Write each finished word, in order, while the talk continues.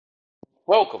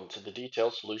Welcome to the Detail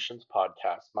Solutions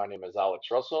Podcast. My name is Alex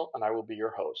Russell, and I will be your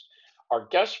host. Our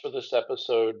guest for this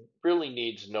episode really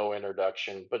needs no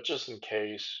introduction, but just in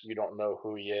case you don't know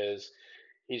who he is,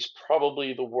 he's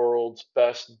probably the world's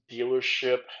best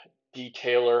dealership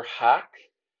detailer hack.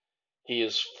 He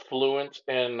is fluent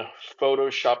in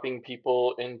photoshopping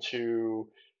people into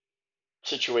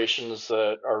situations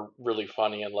that are really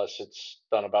funny unless it's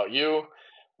done about you.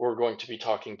 We're going to be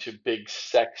talking to big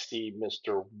sexy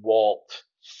Mr. Walt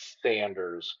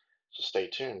Sanders. So stay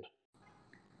tuned.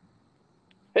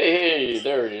 Hey,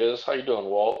 there he is. How you doing,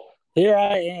 Walt? Here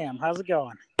I am. How's it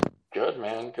going? Good,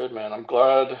 man. Good, man. I'm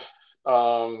glad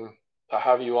to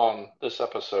have you on this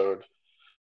episode.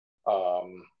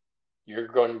 Um, you're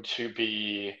going to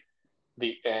be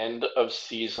the end of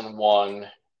season one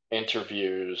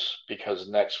interviews because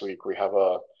next week we have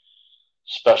a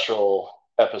special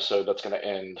episode that's going to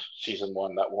end season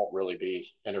one that won't really be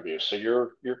interviews. So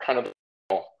you're kind of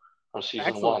on season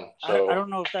Excellent. one. I So don't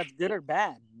know if that's good or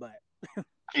bad, but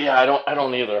yeah, I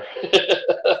don't either.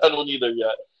 I don't either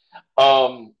yet.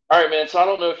 All right, man. So I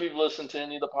don't know if you've listened to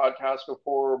any of the podcasts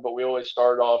before, but we always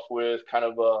start off with kind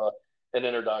of an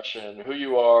introduction: who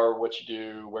you are, what you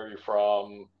do, where you're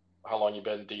from, how long you've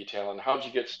been detailing, how'd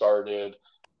you get started,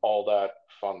 all that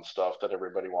fun stuff that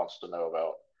everybody wants to know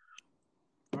about.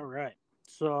 all right.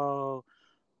 So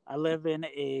I live in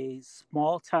a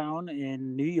small town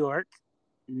in New York,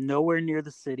 nowhere near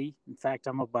the city. In fact,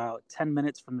 I'm about 10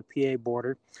 minutes from the PA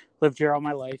border. Lived here all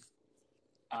my life.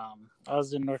 I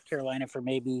was in North Carolina for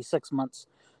maybe 6 months.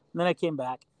 And then I came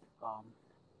back. Um,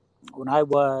 when I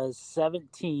was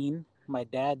 17, my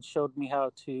dad showed me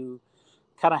how to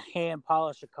kind of hand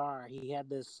polish a car. He had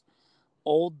this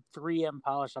old 3M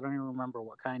polish. I don't even remember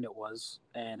what kind it was,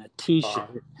 and a Uh-huh.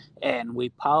 T-shirt. And we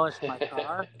polished my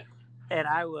car, and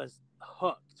I was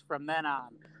hooked from then on.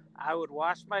 I would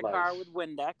wash my car Nice. with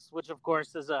Windex, which of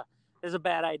course is a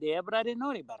bad idea, but I didn't know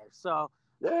any better. So,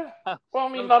 Yeah. uh, Well, I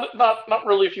mean, so not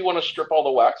really. If you want to strip all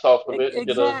the wax off of it and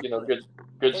get a exactly,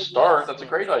 good start, that's a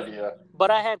exactly. great idea. But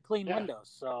I had clean Yeah. windows,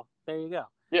 so there you go.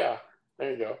 Yeah.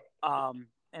 There you go.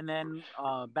 And then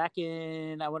back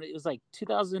in it was like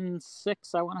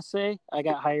 2006, I want to say, I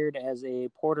got hired as a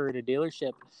porter at a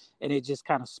dealership, and it just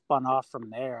kind of spun off from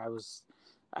there.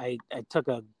 I took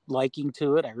a liking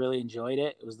to it. I really enjoyed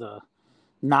it. It was the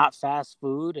not fast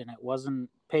food, and it wasn't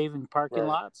paving parking Right.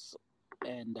 lots,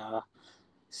 and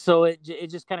so it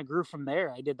just kind of grew from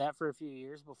there. I did that for a few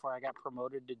years before I got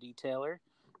promoted to detailer,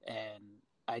 and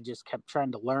I just kept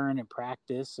trying to learn and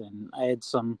practice. And I had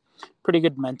some pretty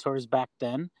good mentors back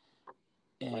then,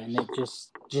 and Nice. it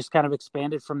just kind of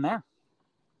expanded from there.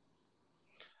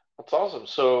 That's awesome.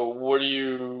 So, what are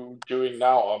you doing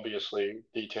now? Obviously,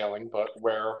 detailing, but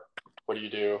where? What do you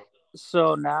do?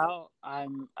 So now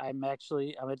I'm at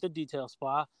the detail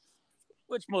spa,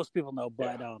 which most people know,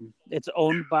 Yeah. but it's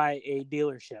owned by a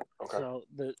dealership. Okay. So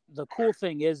the cool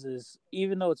thing is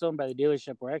even though it's owned by the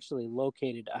dealership, we're actually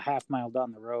located a half mile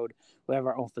down the road. We have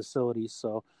our own facilities,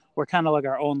 so we're kind of like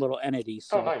our own little entity.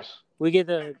 Oh, So nice. we get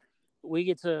to we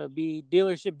get to be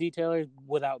dealership detailers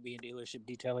without being dealership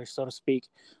detailers, so to speak.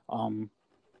 Um,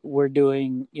 we're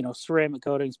doing ceramic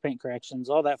coatings, paint corrections,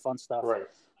 all that fun stuff. Right.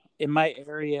 In my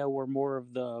area, we're more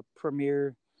of the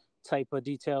premier type of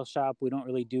detail shop. We don't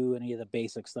really do any of the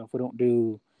basic stuff. We don't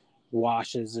do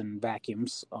washes and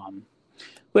vacuums.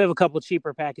 We have a couple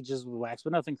cheaper packages with wax,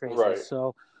 but nothing crazy. Right.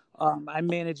 So I'm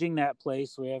managing that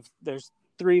place. There's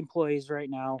 3 employees right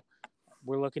now.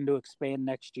 We're looking to expand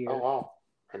next Oh, year. wow.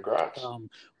 Congrats.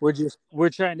 We're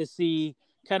trying to see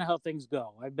kind of how things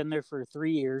go. I've been there for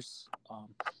 3 years.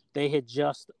 They had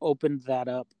just opened that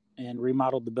up and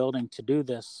remodeled the building to do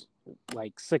this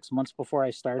like 6 months before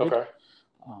I started. Okay.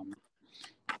 Um,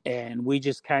 and we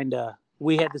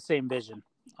had the same vision.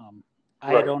 I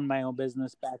had Right. owned my own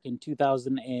business back in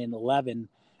 2011,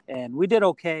 and we did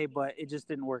okay, but it just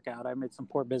didn't work out. I made some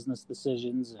poor business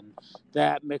decisions, and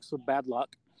that mixed with bad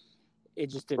luck, it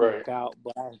just didn't Right. work out.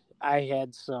 But I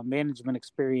had some management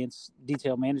experience,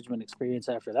 detail management experience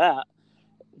after that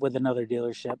with another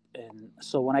dealership, and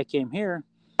so when I came here,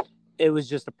 it was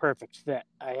just a perfect fit.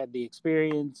 I had the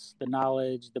experience, the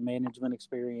knowledge, the management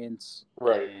experience,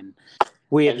 Right. and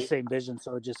we had And the you same vision,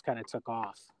 so it just kind of took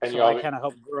off. and you So I obvi- kind of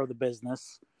helped grow the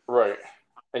business. right.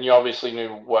 And you obviously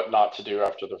knew what not to do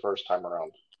after the first time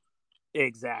around.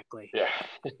 Exactly. Yeah.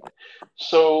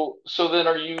 So then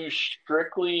are you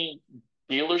strictly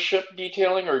dealership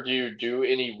detailing or do you do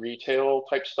any retail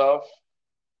type stuff?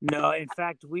 No, in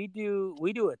fact, we do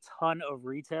a ton of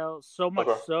retail, so much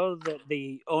Okay. so that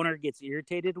the owner gets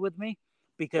irritated with me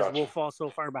because we'll Gotcha. fall so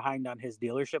far behind on his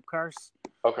dealership cars.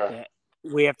 Okay. Yeah.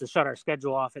 we have to shut our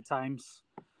schedule off at times.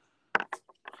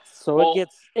 So Well,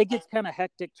 it gets kind of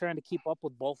hectic trying to keep up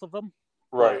with both of them,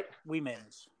 but right, we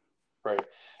manage. right.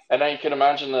 And I can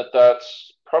imagine that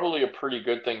that's probably a pretty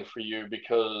good thing for you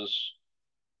because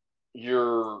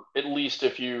you're, at least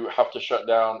if you have to shut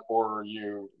down, or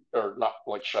you, or not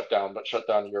like shut down, but shut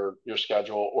down your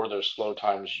schedule, or there's slow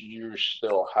times, you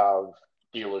still have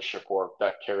dealership work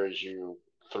that carries you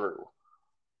through.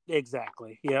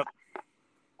 Exactly. Yep.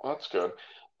 Well, that's good.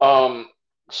 Um,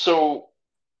 so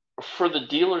for the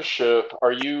dealership,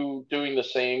 are you doing the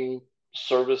same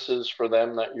services for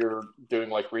them that you're doing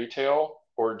like retail,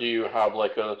 or do you have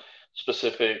like a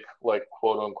specific like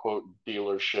quote unquote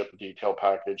dealership detail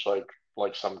package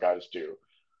like some guys do?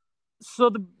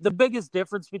 So the biggest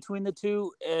difference between the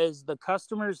two is the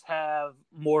customers have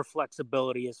more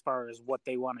flexibility as far as what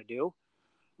they want to do.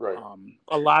 Right.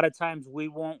 A lot of times we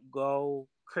won't go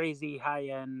crazy high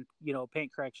end,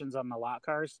 paint corrections on the lot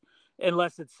cars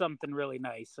unless it's something really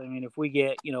nice. I mean, if we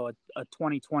get, a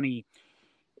 2020,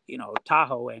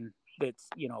 Tahoe in that's,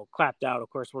 clapped out, of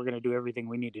course, we're going to do everything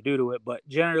we need to do to it. But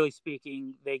generally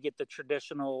speaking, they get the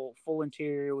traditional full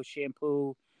interior with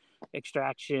shampoo,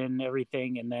 extraction,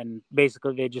 everything. And then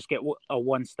basically they just get a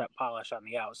one step polish on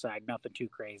the outside, nothing too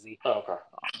crazy. Oh, okay.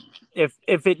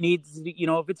 If it needs,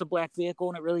 if it's a black vehicle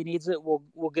and it really needs it,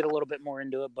 we'll get a little bit more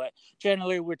into it. But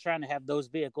generally, we're trying to have those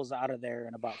vehicles out of there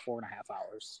in about 4.5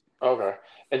 hours. Okay.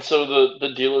 And so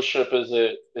the dealership,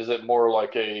 is it more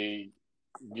like a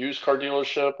used car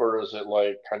dealership, or is it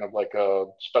like kind of like a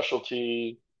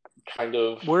specialty kind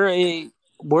of? We're a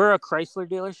we're a Chrysler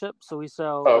dealership, so we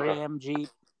sell Oh, okay. Ram, Jeep,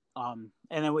 and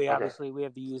then we Okay. obviously we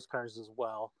have the used cars as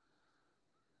well.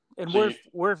 And So you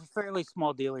we're a fairly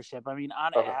small dealership. I mean,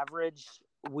 on okay. average,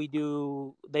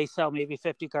 they sell maybe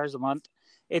 50 cars a month.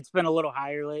 It's been a little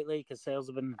higher lately because sales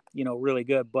have been really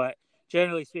good, but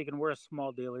generally speaking, we're a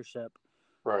small dealership,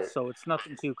 Right. so it's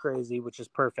nothing too crazy, which is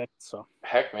perfect. So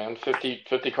Heck, man, 50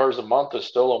 cars a month is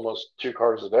still almost 2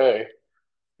 cars a day,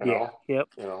 you yeah, know. yep.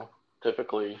 You know,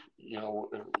 typically,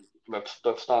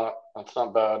 that's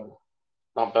not bad,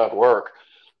 not bad work.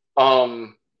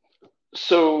 Um,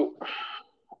 so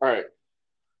all right,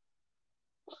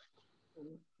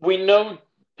 we know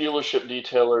dealership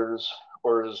detailers,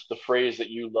 or is the phrase that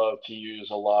you love to use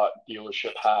a lot,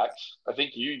 dealership hacks. I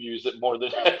think you use it more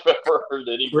than I've ever heard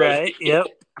Right, anybody. yep.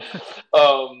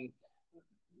 um,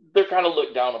 they're kind of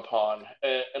looked down upon,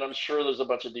 and I'm sure there's a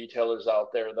bunch of detailers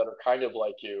out there that are kind of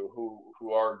like you,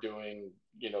 who are doing,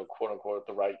 quote unquote,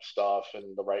 the right stuff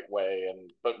and the right way,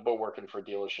 and but working for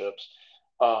dealerships.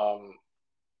 Um,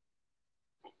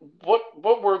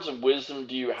 what words of wisdom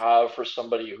do you have for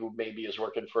somebody who maybe is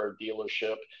working for a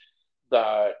dealership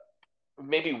that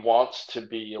maybe wants to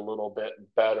be a little bit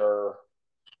better,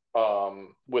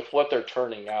 with what they're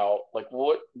turning out? Like,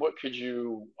 what could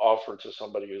you offer to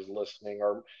somebody who's listening,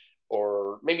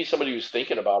 or maybe somebody who's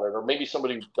thinking about it, or maybe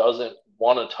somebody who doesn't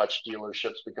want to touch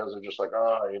dealerships because they're just like,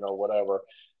 whatever.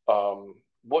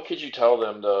 What could you tell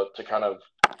them to kind of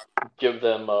give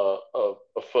them a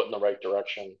foot in the right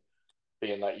direction,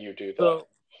 being that you do that? So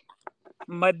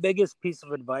my biggest piece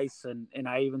of advice, and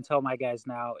I even tell my guys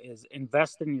now, is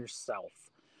invest in yourself.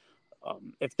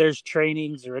 If there's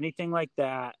trainings or anything like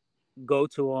that, go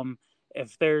to them.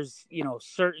 If there's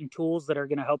certain tools that are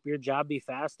going to help your job be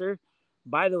faster,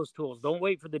 buy those tools. Don't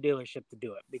wait for the dealership to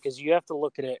do it, because you have to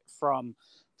look at it from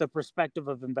the perspective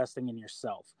of investing in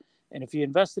yourself. And if you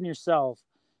invest in yourself,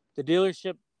 the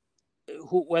dealership,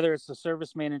 whether it's the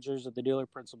service managers or the dealer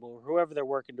principal or whoever they're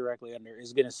working directly under,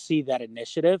 is going to see that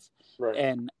initiative. Right.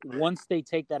 And once they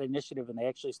take that initiative and they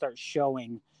actually start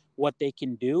showing what they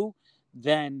can do,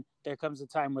 then there comes a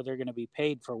time where they're going to be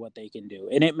paid for what they can do.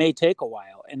 And it may take a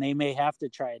while, and they may have to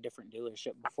try a different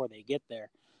dealership before they get there.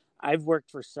 I've worked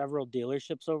for several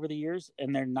dealerships over the years,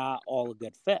 and they're not all a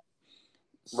good fit.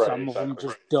 Right. Some of them Exactly.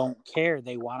 just don't care.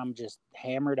 They want them just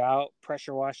hammered out,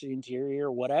 pressure wash the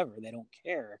interior, whatever. They don't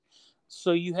care.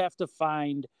 So you have to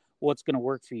find what's going to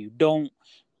work for you. Don't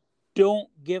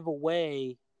give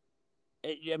away.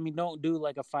 I mean, don't do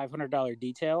like a $500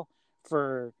 detail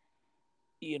for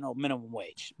minimum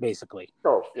wage. Basically,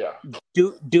 Oh yeah.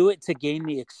 do it to gain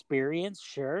the experience,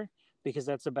 sure, because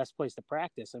that's the best place to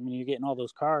practice. I mean, you're getting all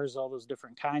those cars, all those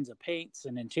different kinds of paints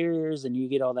and interiors, and you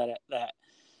get all that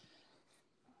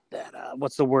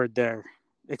what's the word there,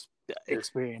 Ex- You're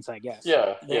experience, I guess,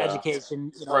 yeah, the yeah.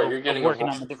 education, Right. of working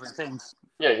on the different things.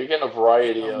 Yeah, you're getting a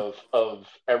variety um, of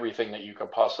everything that you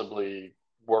could possibly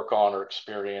work on or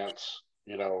experience,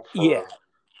 yeah,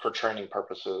 for training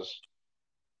purposes.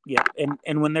 yeah.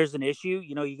 And when there's an issue,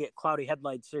 you get cloudy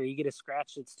headlights or you get a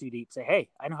scratch that's too deep, say, hey,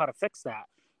 I know how to fix that.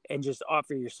 and just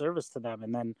offer your service to them.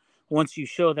 And then once you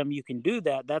show them you can do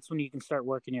that, that's when you can start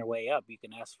working your way up. You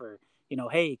can ask for,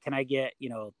 hey, can I get,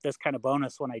 this kind of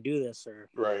bonus when I do this, or,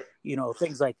 Right.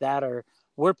 things like that. Or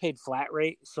we're paid flat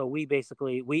rate. So we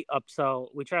upsell,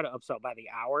 we try to upsell by the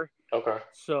hour. Okay.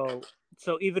 So,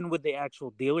 so even with the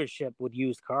actual dealership with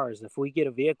used cars, if we get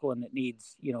a vehicle and it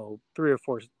needs, 3 or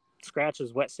 4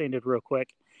 scratches, wet sanded real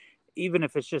quick, even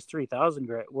if it's just 3,000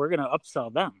 grit, we're going to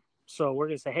upsell them. So we're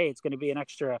going to say, hey, it's going to be an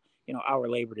extra, hour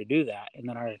labor to do that. And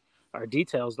then our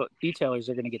detailers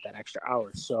are going to get that extra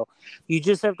hour. So you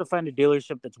just have to find a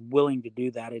dealership that's willing to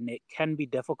do that. And it can be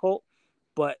difficult,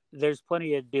 but there's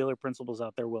plenty of dealer principals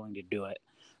out there willing to do it.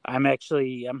 I'm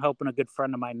helping a good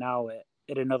friend of mine now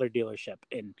at another dealership,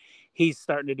 and he's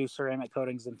starting to do ceramic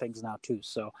coatings and things now too.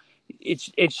 So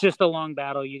it's just a long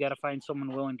battle. You got to find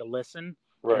someone willing to listen and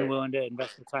Right. willing to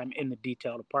invest the time in the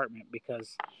detail department,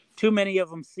 because too many of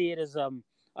them see it as a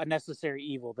necessary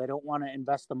evil. They don't want to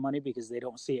invest the money because they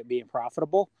don't see it being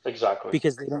profitable, Exactly.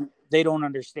 because they don't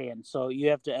understand. So you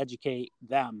have to educate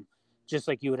them just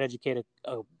like you would educate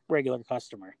a regular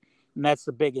customer. And that's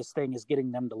the biggest thing, is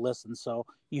getting them to listen. So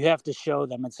you have to show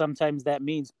them. And sometimes that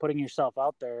means putting yourself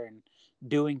out there and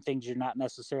doing things you're not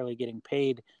necessarily getting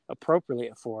paid appropriately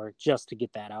for, just to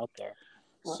get that out there.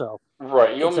 So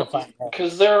Right. it's a You fine balance.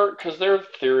 because their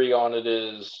theory on it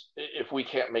is, if we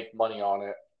can't make money on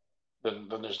it, then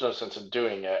there's no sense in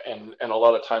doing it. And a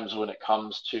lot of times when it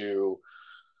comes to,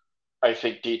 I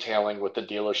think, detailing with the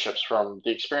dealerships, from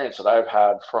the experience that I've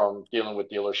had from dealing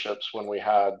with dealerships when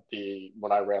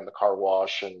I ran the car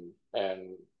wash,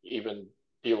 and even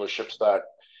dealerships that,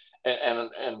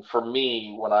 and for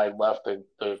me, when I left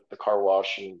the car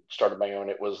wash and started my own,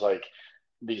 it was like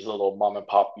these little mom and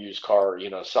pop used car,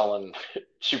 selling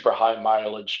super high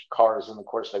mileage cars. And of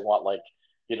course they want, like,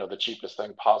 the cheapest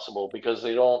thing possible, because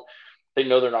they know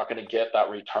they're not going to get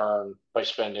that return by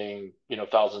spending,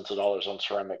 thousands of dollars on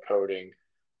ceramic coating.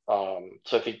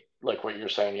 So I think, like what you're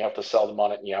saying, you have to sell them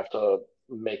on it, and you have to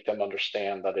make them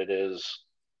understand that it is,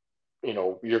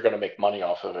 you're going to make money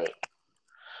off of it.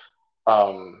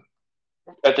 Um,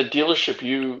 at the dealership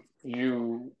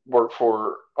you work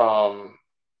for,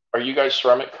 are you guys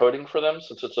ceramic coating for them,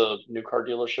 since it's a new car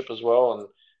dealership as well? And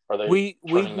are they We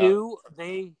turning that? do.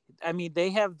 I mean,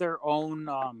 they have their own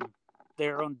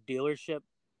dealership,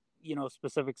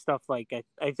 specific stuff. Like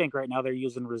I think right now they're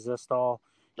using Resistol.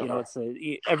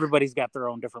 Okay. Everybody's got their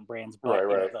own different brands, but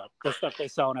Right, right. the stuff they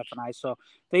sell in F&I. So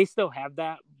they still have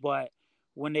that, but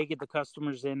when they get the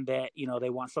customers in that, they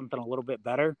want something a little bit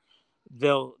better,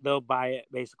 they'll buy it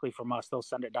basically from us. They'll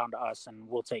send it down to us, and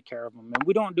we'll take care of them. And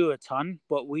we don't do a ton,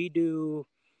 but we do.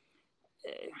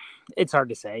 It's hard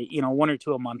to say, 1 or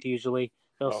 2 a month usually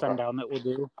they'll Okay. send down that we'll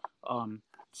do.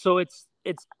 So it's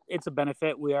a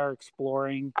benefit. We are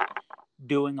exploring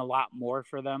doing a lot more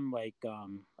for them. Like,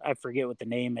 I forget what the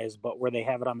name is, but where they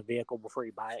have it on the vehicle before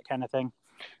you buy it, kind of thing.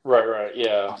 Right, right.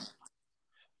 Yeah. Um,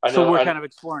 I so know. we're kind of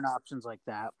exploring options like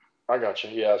that. I got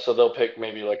you. Yeah. So they'll pick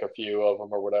maybe like a few of them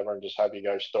or whatever, and just have you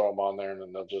guys throw them on there, and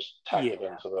then they'll just tack it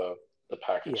Yeah, into the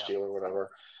package yeah. deal or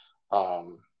whatever.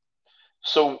 Um,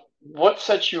 So, what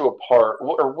sets you apart,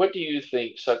 or what do you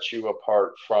think sets you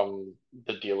apart from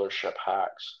the dealership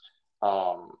hacks?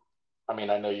 Um, I mean,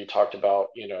 I know you talked about,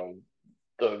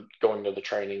 the going to the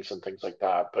trainings and things like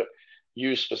that, but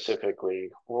you specifically,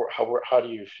 how do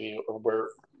you feel, or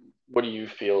what do you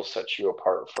feel sets you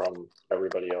apart from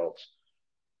everybody else?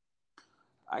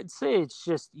 I'd say it's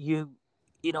just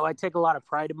I take a lot of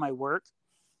pride in my work,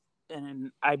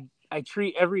 and I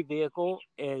treat every vehicle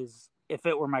as if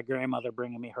it were my grandmother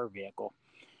bringing me her vehicle.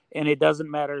 And it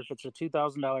doesn't matter if it's a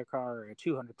 $2,000 car or a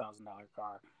 $200,000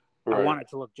 car. I Right, want it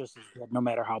to look just as good, no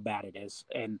matter how bad it is.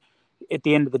 And at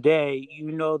the end of the day,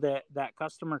 that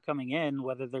customer coming in,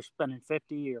 whether they're spending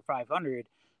 50 or 500,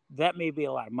 that may be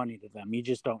a lot of money to them. You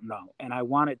just don't know. And I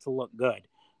want it to look good,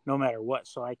 no matter what.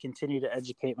 So I continue to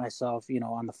educate myself,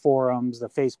 on the forums, the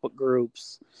Facebook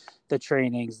groups, the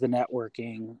trainings, the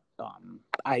networking.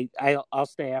 I'll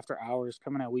stay after hours,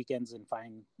 coming on weekends, and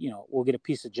find, we'll get a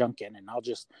piece of junk in, and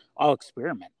I'll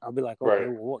experiment. I'll be like, okay,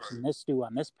 right, well, what can this do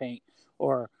on this paint,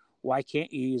 or why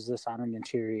can't you use this on an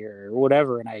interior, or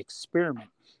whatever? And I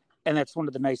experiment. And that's one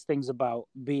of the nice things about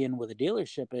being with a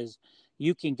dealership, is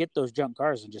you can get those junk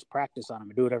cars and just practice on them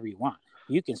and do whatever you want.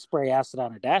 You can spray acid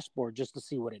on a dashboard just to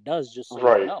see what it does, just so you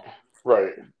right, know.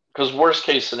 right. Because worst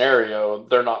case scenario,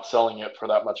 they're not selling it for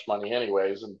that much money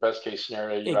anyways. And best case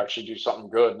scenario, you It, actually do something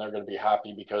good, and they're going to be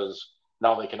happy because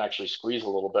now they can actually squeeze a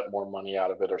little bit more money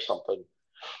out of it or something.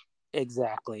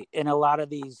 Exactly. And a lot of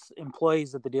these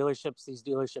employees at the dealerships, these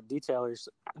dealership detailers,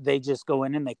 they just go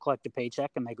in and they collect a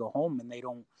paycheck and they go home and they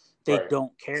Right.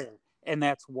 don't care. And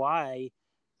that's why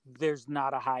there's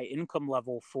not a high income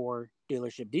level for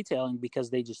dealership detailing, because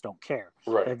they just don't care.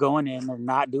 Right. They're going in, they're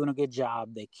not doing a good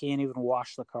job. They can't even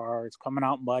wash the car. It's coming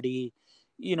out muddy,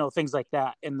 things like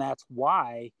that. And that's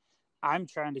why I'm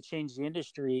trying to change the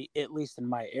industry, at least in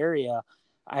my area.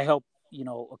 I help,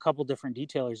 a couple different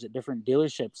detailers at different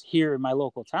dealerships here in my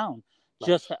local town,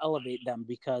 just Nice. to elevate them,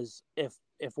 because if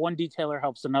one detailer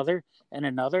helps another and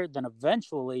another, then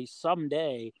eventually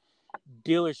someday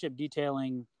dealership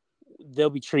detailing, they'll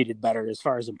be treated better as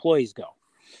far as employees go.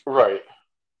 Right.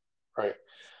 Right.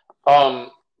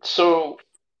 So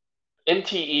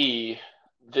NTE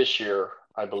this year,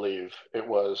 I believe it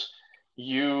was,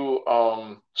 you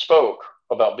spoke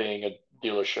about being a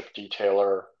dealership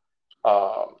detailer.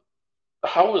 Um,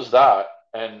 how was that?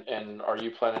 And are you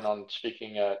planning on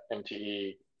speaking at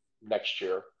MTE next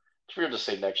year? It's weird to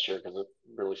say next year because it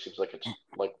really seems like it's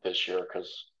like this year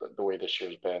because the way this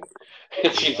year's been.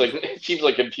 Yeah. It seems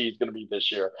like MTE is going to be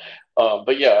this year.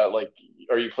 But yeah, like,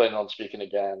 are you planning on speaking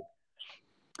again?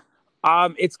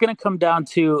 It's going to come down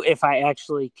to if I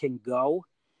actually can go.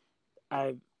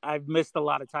 I've missed a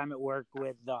lot of time at work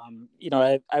with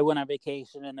I went on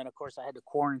vacation, and then of course I had to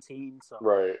quarantine, so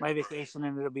Right. my vacation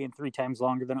ended up being 3 times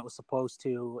longer than it was supposed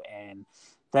to, and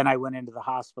then I went into the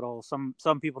hospital.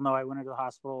 Some people know I went into the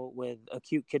hospital with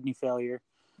acute kidney failure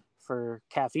for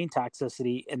caffeine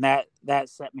toxicity, and that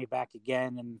set me back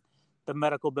again, and the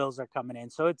medical bills are coming in,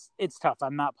 so it's tough.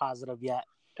 I'm not positive yet.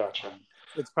 Gotcha. um,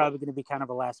 it's probably going to be kind of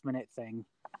a last minute thing,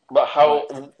 But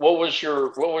but what was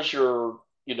your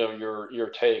your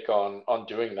take on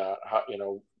doing that?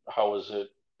 How was it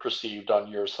perceived on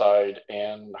your side,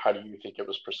 and how do you think it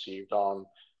was perceived on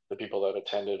the people that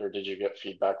attended, or did you get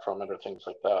feedback from it, or things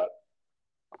like that?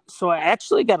 so I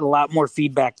actually got a lot more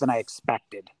feedback than I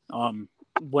expected.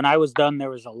 When I was done, there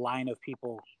was a line of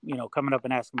people, coming up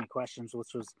and asking me questions,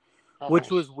 Oh, which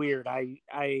nice. was weird.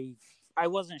 I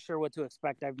wasn't sure what to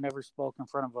expect. I've never spoken in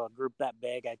front of a group that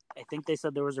big. I think they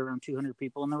said there was around 200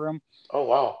 people in the room, Oh,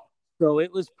 wow. so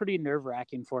it was pretty nerve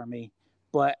wracking for me.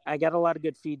 But I got a lot of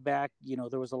good feedback.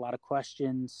 There was a lot of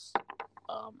questions.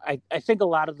 I think a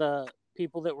lot of the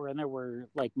people that were in there were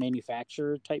like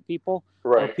manufacturer type people,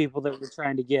 or Right. people that were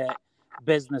trying to get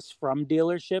business from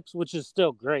dealerships, which is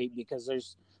still great, because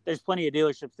there's plenty of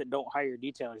dealerships that don't hire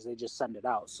detailers; they just send it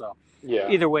out. So Yeah.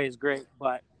 either way is great.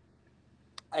 But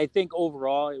I think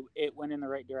overall it went in the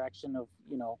right direction of,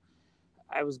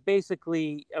 I was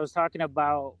talking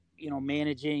about,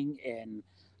 managing and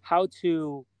how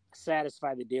to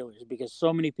satisfy the dealers, because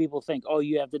so many people think, oh,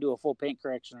 you have to do a full paint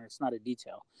correction or it's not a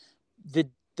detail.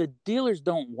 The dealers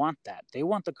don't want that. They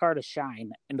want the car to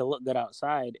shine and to look good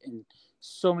outside. And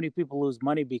so many people lose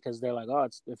money because they're like, oh,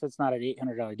 if it's not an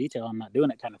 $800 detail, I'm not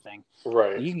doing it, kind of thing.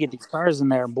 Right. Well, you can get these cars in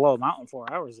there and blow them out in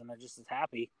 4 hours, and they're just as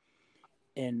happy.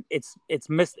 And it's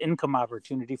missed income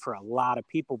opportunity for a lot of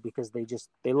people because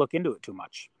they look into it too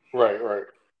much. Right. Right.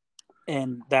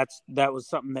 And that was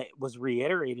something that was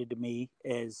reiterated to me,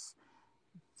 is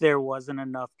there wasn't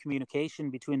enough communication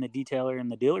between the detailer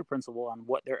and the dealer principal on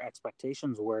what their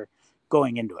expectations were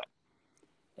going into it.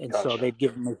 And so Gotcha. they'd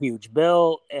give them a huge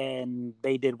bill, and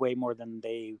they did way more than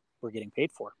they were getting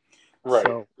paid for. Right.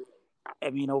 So I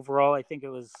mean, overall, I think it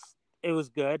was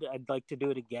good. I'd like to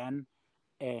do it again,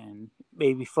 and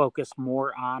maybe focus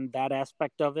more on that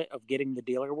aspect of it, of getting the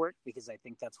dealer work, because I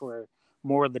think that's where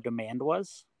more of the demand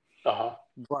was. Uh-huh.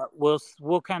 But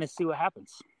we'll kind of see what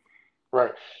happens.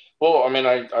 Right. Well, I mean,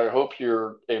 I hope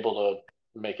you're able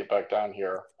to make it back down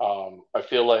here. I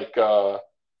feel like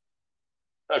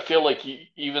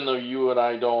even though you and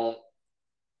I don't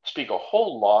speak a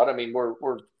whole lot, I mean, we're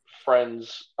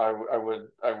friends. I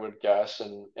would guess,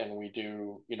 and we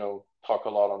do talk a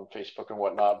lot on Facebook and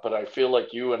whatnot. But I feel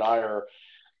like you and I are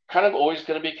kind of always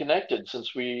going to be connected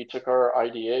since we took our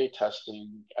IDA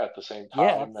testing at the same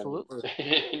Yeah, time, and absolutely.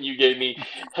 and you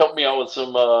helped me out with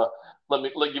some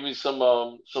give me some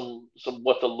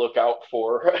what to look out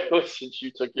for since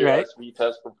you took your Right. SV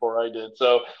test before I did.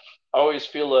 So I always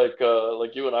feel like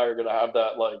you and I are going to have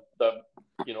that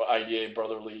IDA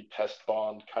brotherly test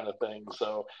bond kind of thing.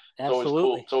 So it's always cool.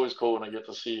 Absolutely. It's always cool when I get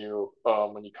to see you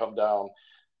when you come down.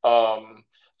 Um,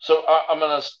 I'm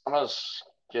gonna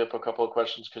skip a couple of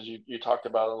questions because you talked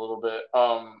about it a little bit.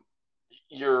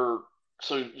 Your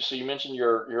so you mentioned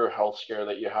your health scare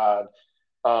that you had.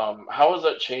 How has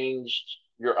that changed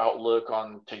your outlook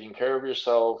on taking care of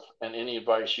yourself, and any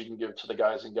advice you can give to the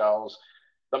guys and gals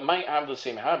that might have the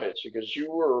same habits? Because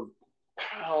you were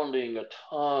pounding a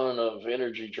ton of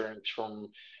energy drinks from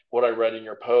what I read in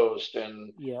your post,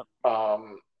 and Yep.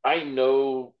 I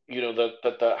know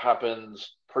that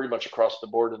happens pretty much across the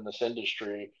board in this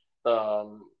industry.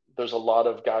 There's a lot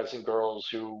of guys and girls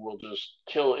who will just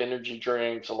kill energy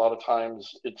drinks. A lot of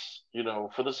times it's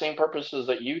for the same purposes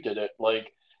that you did it,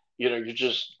 like you're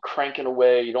just cranking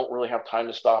away. You don't really have time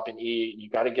to stop and eat. You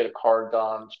got to get a car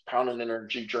done, pound an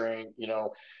energy drink,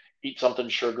 eat something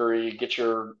sugary, get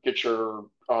your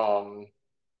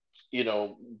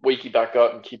wake you back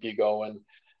up and keep you going.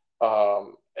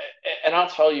 Um, and I'll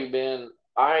tell you, man,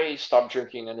 I stopped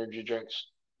drinking energy drinks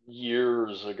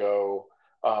years ago.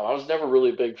 I was never really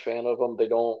a big fan of them. They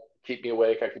don't keep me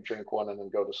awake. I could drink one and then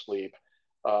go to sleep.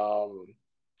 Um,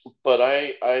 but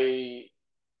I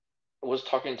was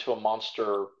talking to a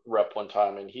Monster rep one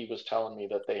time, and he was telling me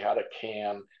that they had a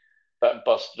can that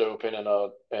busted open in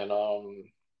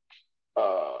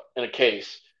a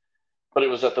case, but it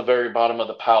was at the very bottom of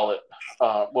the pallet.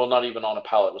 Well, not even on a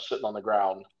pallet; it was sitting on the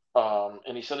ground.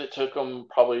 And he said it took him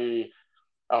probably,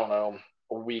 I don't know,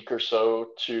 a week or so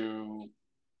to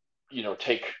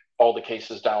take all the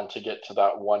cases down to get to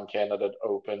that one can that had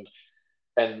opened.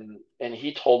 And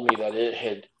he told me that it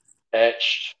had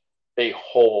etched a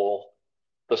hole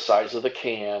the size of the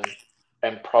can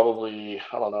and probably,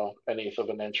 I don't know, an eighth of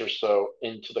an inch or so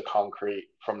into the concrete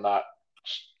from that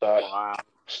Wow.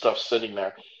 stuff sitting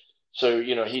there. So,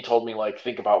 he told me, like,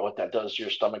 think about what that does to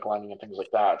your stomach lining and things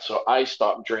like that. So I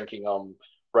stopped drinking them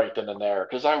right then and there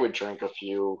because I would drink a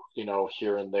few,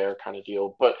 here and there kind of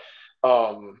deal. But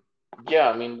yeah,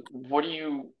 I mean, what do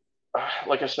you,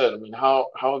 like I said, I mean, how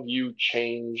have you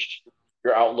changed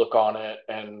your outlook on it?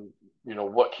 And,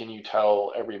 what can you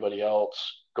tell everybody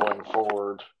else going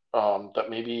forward that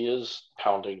maybe is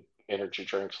pounding energy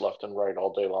drinks left and right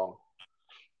all day long?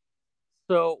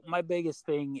 So my biggest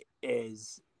thing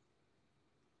is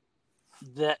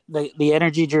that the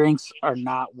energy drinks are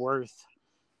not worth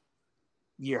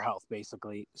your health,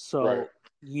 basically. Right, So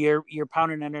you're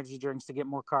pounding energy drinks to get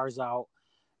more cars out.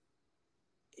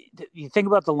 You think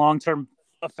about the long term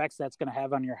effects that's going to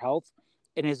have on your health,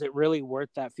 and is it really worth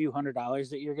that few $100s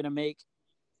that you're going to make?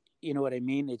 You know what I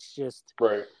mean? It's just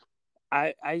right,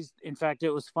 in fact,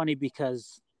 it was funny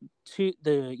because 2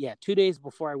 days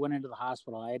before I went into the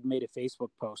hospital, I had made a Facebook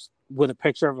post with a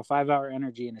picture of a 5-hour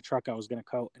energy in a truck I was going to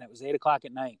coat, and it was 8 o'clock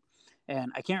at night.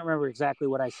 And I can't remember exactly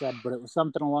what I said, but it was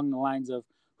something along the lines of,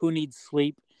 "Who needs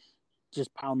sleep?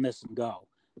 Just pound this and go."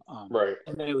 right,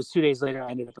 And then it was 2 days later,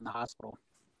 I ended up in the hospital.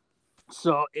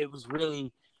 So it was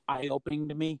really eye opening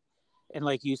to me. And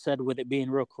like you said, with it being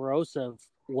real corrosive,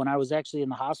 when I was actually in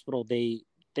the hospital, they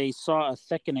saw a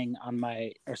thickening on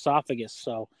my esophagus.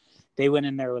 So they went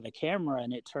in there with a camera,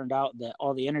 and it turned out that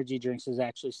all the energy drinks has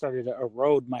actually started to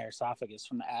erode my esophagus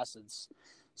from the acids.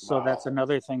 So that's wow,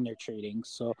 another thing they're treating.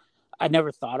 So I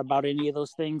never thought about any of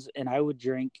those things, and I would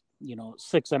drink,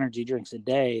 6 energy drinks a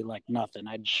day like nothing.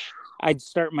 I'd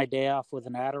start my day off with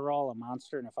an Adderall, a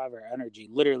Monster, and a 5-hour energy,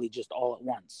 literally just all at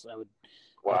once. I would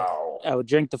wow, I would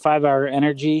drink the 5-hour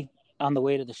energy on the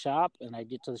way to the shop, and I'd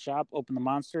get to the shop, open the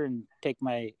Monster, and take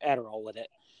my Adderall with it.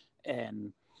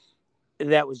 And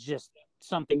that was just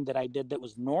something that I did that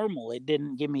was normal. It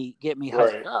didn't get me hyped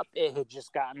right, up. It had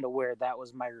just gotten to where that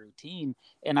was my routine,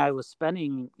 and I was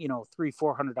spending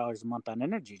 $300-400 a month on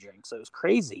energy drinks. So it was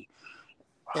crazy.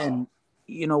 wow, And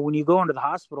when you go into the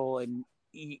hospital, and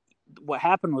what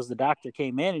happened was the doctor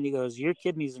came in and he goes, "Your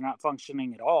kidneys are not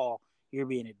functioning at all. You're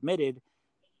being admitted."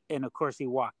 And of course, he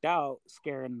walked out,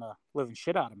 scaring the living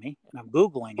shit out of me. And I'm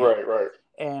Googling it, right, right,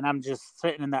 and I'm just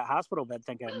sitting in that hospital bed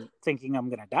thinking I'm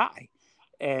gonna die.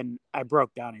 And I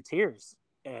broke down in tears.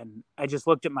 And I just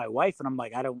looked at my wife, and I'm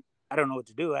like, I don't know what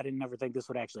to do. I didn't ever think this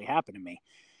would actually happen to me.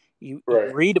 You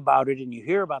right, read about it and you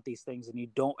hear about these things, and you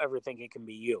don't ever think it can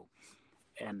be you.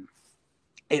 And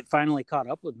it finally caught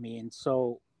up with me. And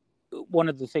so one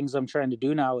of the things I'm trying to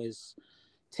do now is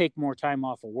take more time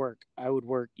off of work. I would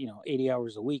work, 80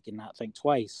 hours a week and not think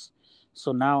twice.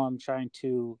 So now I'm trying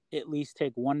to at least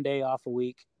take one day off a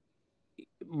week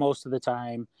most of the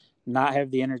time, not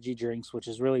have the energy drinks, which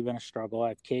has really been a struggle.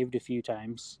 I've caved a few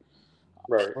times.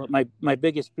 right. But my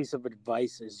biggest piece of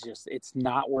advice is just it's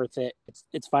not worth it.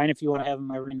 It's fine if you want to have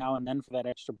them every now and then for that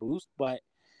extra boost, but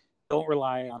don't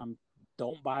rely on them.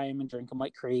 Don't buy them and drink them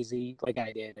like crazy, like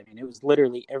I did. I mean, it was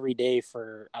literally every day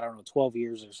for, I don't know, 12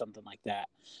 years or something like that,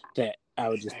 that I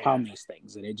would just Man. pound these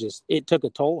things. And it took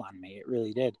a toll on me. It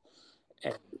really did.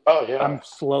 And Oh yeah. I'm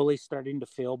slowly starting to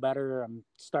feel better. I'm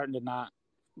starting to not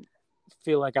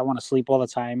feel like I want to sleep all the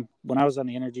time. When I was on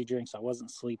the energy drinks, I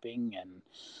wasn't sleeping. And,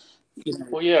 you know,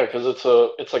 Well, yeah, because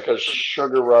it's like a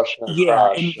sugar rush and a yeah.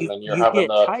 crash, And and you, then you're you having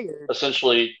get to tired.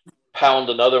 essentially. pound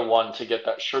another one to get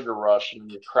that sugar rush,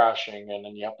 and you're crashing, and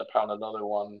then you have to pound another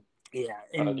one, Yeah,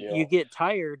 kind of and you deal. get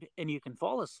tired and you can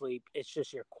fall asleep. It's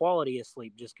just your quality of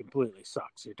sleep just completely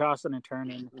sucks. You're tossing and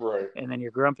turning, Right. and then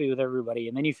you're grumpy with everybody,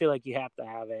 and then you feel like you have to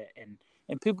have it. And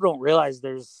people don't realize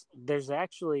there's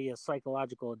actually a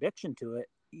psychological addiction to it.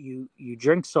 You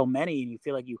drink so many and you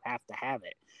feel like you have to have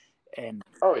it, and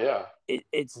Oh yeah.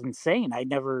 it's insane. I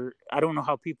don't know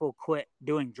how people quit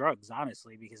doing drugs,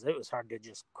 honestly, because it was hard to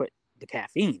just quit the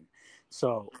caffeine.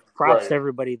 So props Right. to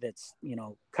everybody that's,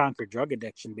 conquered drug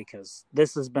addiction, because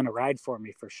this has been a ride for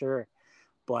me for sure.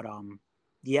 But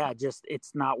yeah, just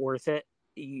it's not worth it.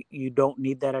 You don't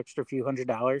need that extra few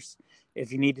 $100s.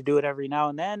 If you need to do it every now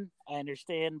and then, I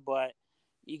understand, but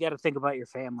you got to think about your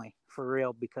family for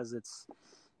real, because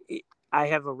I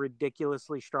have a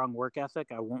ridiculously strong work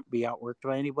ethic. I won't be outworked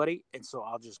by anybody, and so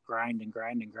I'll just grind and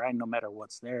grind and grind no matter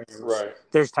what's there. Right.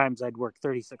 There's times I'd work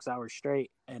 36 hours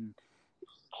straight, and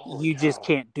Holy you just cow.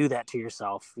 can't do that to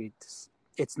yourself.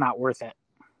 It's not worth it.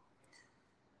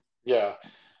 Yeah.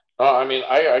 I mean,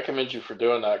 I commend you for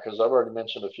doing that because I've already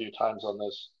mentioned a few times on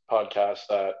this podcast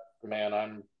that, man,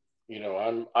 I'm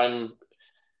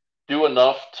do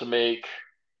enough to make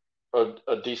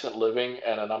a decent living,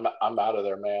 and then I'm out of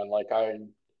there, man. Like I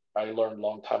learned a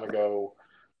long time ago,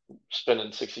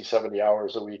 spending 60, 70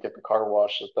 hours a week at the car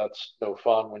wash, that's no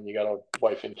fun when you got a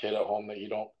wife and kid at home that you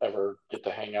don't ever get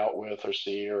to hang out with or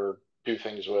see or do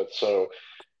things with. So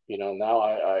now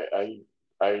I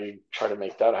try to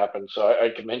make that happen. So I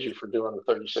commend you for doing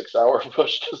the 36-hour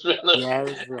push because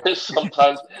Yeah, there's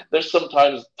sometimes there's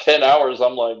sometimes 10 hours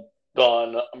I'm like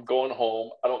done. I'm going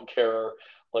home. I don't care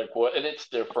like what, and it's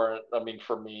different. I mean,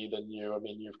 for me than you. I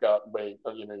mean, you've got way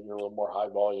you're a little more high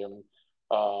volume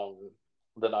um,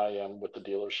 than I am with the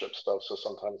dealership stuff. So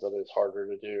sometimes that is harder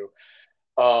to do.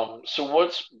 So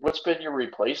what's been your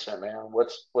replacement, man?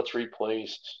 What's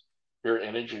replaced your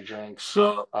energy drinks?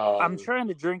 so I'm Um, trying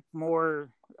to drink more.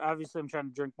 Obviously, I'm trying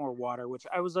to drink more water, which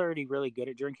I was already really good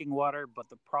at drinking water. But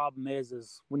the problem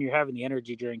is when you're having the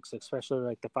energy drinks, especially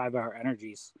like the 5 hour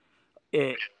energies,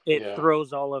 it yeah,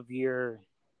 throws all of your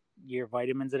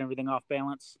vitamins and everything off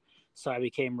balance. So I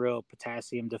became real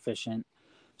potassium deficient.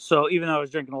 So even though I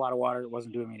was drinking a lot of water, it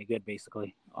wasn't doing me any good,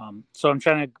 basically. So I'm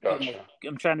trying to, gotcha.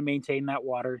 I'm trying to maintain that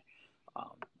water.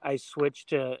 I switched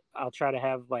to, I'll try to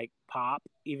have like pop,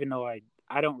 even though I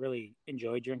don't really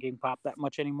enjoy drinking pop that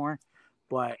much anymore,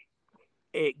 but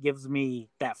it gives me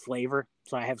that flavor.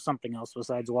 So I have something else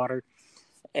besides water,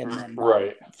 and then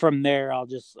Right. from there I'll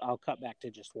cut back to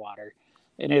just water,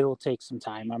 and it'll take some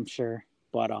time, I'm sure,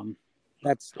 but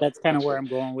that's kind of That's where good. I'm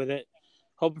going with it,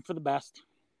 hoping for the best.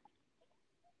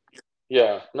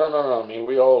 Yeah, no, no, no. I mean,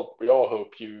 we all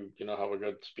hope you have a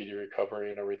good speedy recovery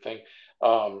and everything.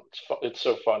 It's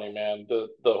so funny, man. The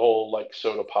whole like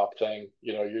soda pop thing.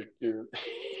 You're you're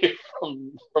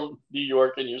from New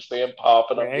York and you're saying pop,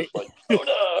 and I'm Right. just like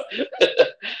soda,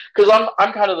 because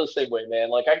I'm kind of the same way, man.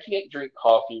 Like I can't drink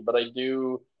coffee, but I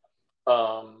do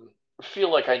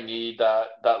feel like I need that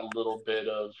little bit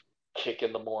of kick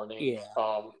in the morning.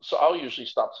 Yeah. So I'll usually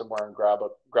stop somewhere and grab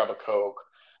a Coke.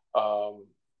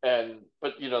 And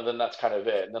but then that's kind of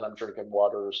it. And then I'm drinking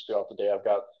waters throughout the day. I've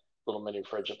got a little mini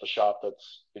fridge at the shop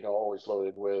that's always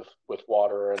loaded with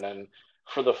water. And then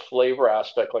for the flavor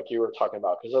aspect, like you were talking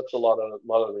about, because that's a lot of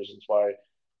the reasons why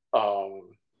um,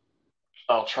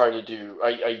 I'll try to do.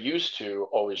 I used to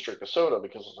always drink a soda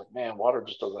because it's like, man, water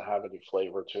just doesn't have any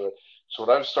flavor to it. So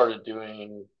what I've started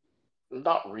doing,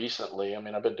 not recently. I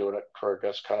mean, I've been doing it for I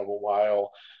guess kind of a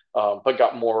while, but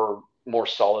got more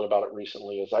solid about it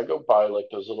recently. Is I go buy like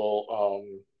those little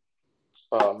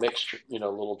mixed,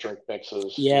 little drink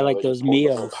mixes, Yeah, like that you those pour the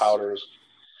little Mios. powders.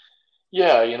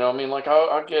 Yeah, I mean, like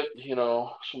I'll get,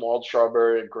 some wild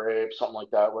strawberry, grape, something like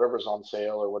that, whatever's on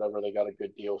sale or whatever they got a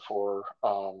good deal for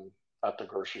at the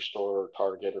grocery store or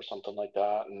Target or something like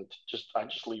that, and I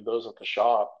just leave those at the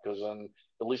shop because then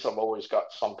at least I've always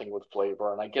got something with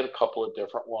flavor, and I get a couple of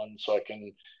different ones so I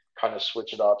can kind of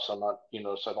switch it up so I'm not,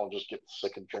 so I don't just get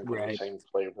sick of drinking the Right. same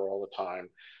flavor all the time.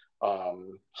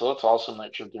 So that's awesome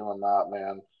that you're doing that,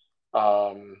 man.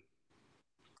 Um,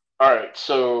 all right,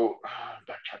 so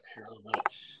backtrack here a little bit.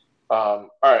 All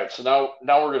right, so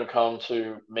now we're going to come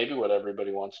to maybe what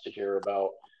everybody wants to hear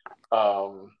about.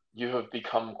 You have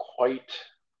become quite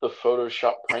the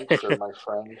Photoshop prankster, my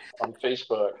friend, on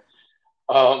Facebook.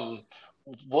 Um,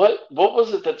 what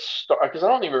was it that started? Because I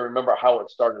don't even remember how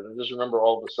it started. I just remember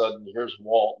all of a sudden here's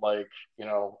Walt, like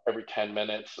every 10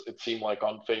 minutes it seemed like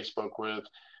on Facebook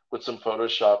with some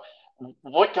Photoshop.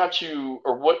 What got you,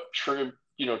 or what triggered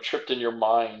tripped in your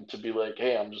mind to be like,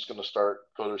 hey, I'm just gonna start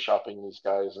photoshopping these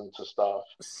guys into stuff?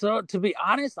 So to be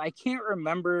honest, I can't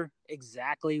remember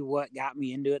exactly what got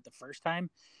me into it the first time,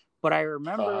 but I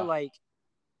remember Uh, like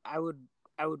I would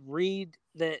I would read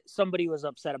that somebody was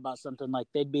upset about something, like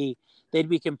they'd be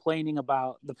complaining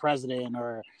about the president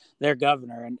or their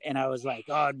governor, and I was like,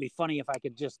 oh, it'd be funny if I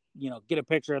could just get a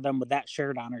picture of them with that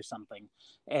shirt on or something.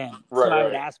 And so right, I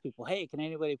would right, ask people, hey, can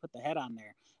anybody put the head on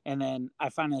there? And then I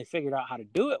finally figured out how to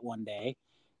do it one day,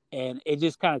 and it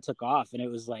just kind of took off, and it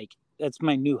was like that's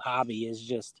my new hobby, is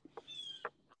just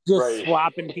right,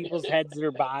 swapping people's heads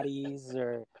or bodies.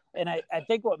 Or and I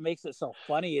think what makes it so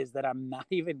funny is that I'm not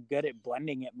even good at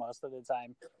blending it most of the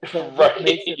time, so it just right.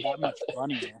 makes it that much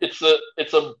funnier.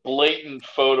 It's a blatant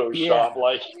Photoshop. Yeah,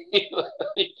 Like,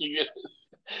 you,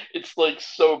 it's like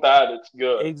so bad it's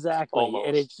good exactly.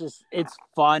 And almost. it's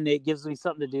fun, it gives me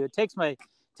something to do, it takes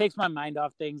my mind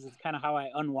off things. It's kind of how I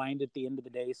unwind at the end of the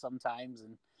day sometimes,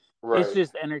 and it's Right.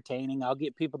 just entertaining. I'll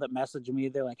get people that message me,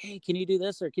 they're like, hey, can you do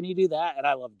this or can you do that, and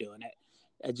I love doing it.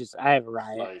 I have a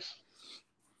riot. Nice.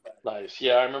 Nice.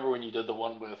 Yeah, I remember when you did the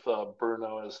one with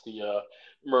Bruno as the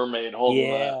mermaid holding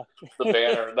Yeah. the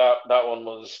banner. That one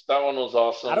was I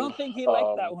awesome. don't think he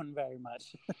liked that Um, one very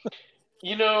much.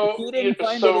 you know, He you, didn't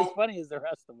find it as so funny as the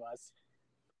rest of us.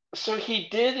 so he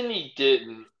did and he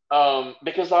didn't.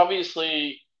 Because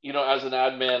obviously, as an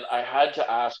admin, I had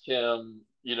to ask him,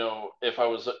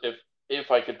 if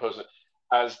I could post it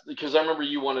as, because I remember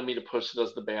you wanted me to post it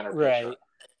as the banner picture.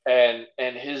 Right,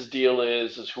 And his deal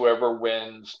is whoever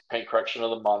wins paint correction of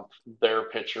the month, their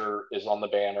picture is on the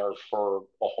banner for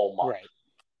a whole month.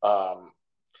 right,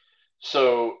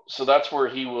 So that's where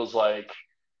he was like,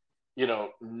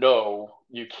 no,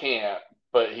 you can't.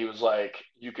 But he was like,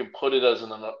 you can put it as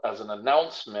an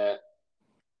announcement,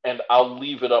 and I'll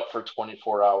leave it up for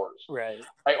 24 hours. right.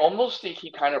 I almost think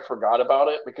he kind of forgot about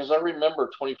it, because I remember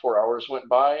 24 hours went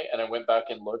by and I went back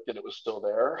and looked and it was still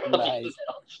there on the Nice.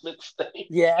 announcement stage.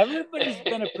 Yeah, everybody's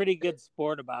been a pretty good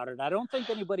sport about it. I don't think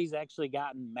anybody's actually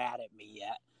gotten mad at me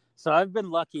yet. So I've been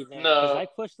lucky there because No, I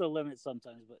push the limit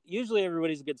sometimes, but usually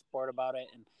everybody's a good sport about it.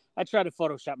 And I try to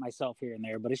Photoshop myself here and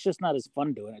there, but it's just not as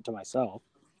fun doing it to myself.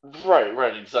 right,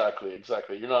 right, exactly,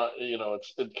 exactly. You're not,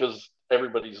 it's because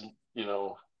everybody's, you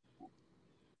know,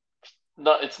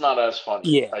 not, it's not as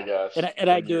funny, Yeah, I guess, and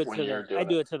I when do you're it when to you're I doing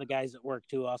do it. it to the guys at work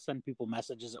too. I'll send people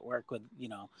messages at work with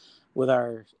with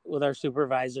our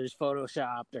supervisors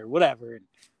photoshopped or whatever, and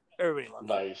everybody loves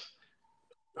it. Nice.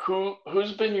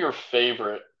 Who's been your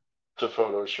favorite to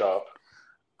Photoshop?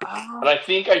 And Uh, I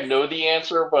think I know the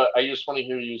answer, but I just want to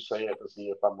hear you say it to see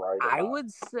if I'm right or I not.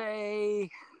 would say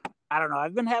I don't know.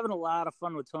 I've been having a lot of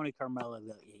fun with Tony Carmella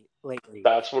lately.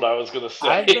 That's what I was gonna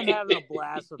I've been say. having a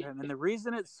blast with him, and the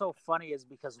reason it's so funny is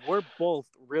because we're both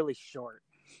really short.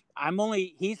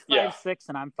 He's Yeah, 5'6"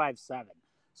 and I'm 5'7",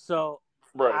 so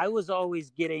right, I was always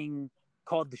getting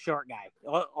called the short guy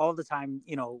all the time.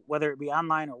 Whether it be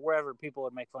online or wherever, people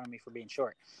would make fun of me for being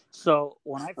short. So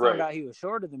when I found right. out he was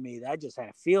shorter than me, that just had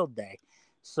a field day.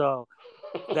 So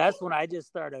that's when I just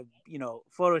started,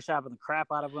 photoshopping the crap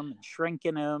out of him and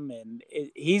shrinking him, and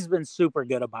he's been super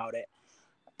good about it.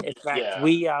 In fact,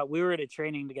 Yeah, we were at a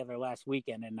training together last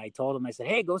weekend, and I told him, I said,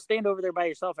 "Hey, go stand over there by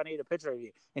yourself. I need a picture of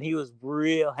you." And he was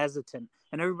real hesitant,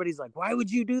 and everybody's like, "Why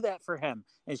would you do that for him?"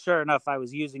 And sure enough, I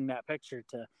was using that picture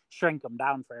to shrink him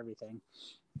down for everything.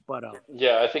 But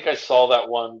yeah. I think I saw that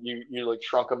one. You like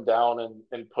shrunk him down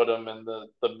and put him in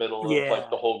the middle of like yeah,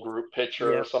 the whole group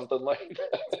picture or yep. something like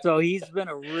that. So he's been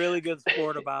a really good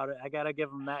sport about it. I gotta give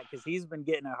him that because he's been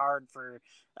getting it hard for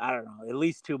I don't know at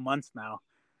least 2 months now.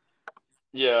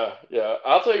 Yeah, yeah.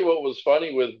 I'll tell you what was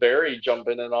funny with Barry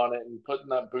jumping in on it and putting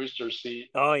that booster seat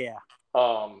Oh yeah,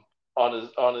 um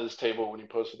on his table when he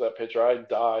posted that picture. I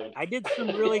died. I did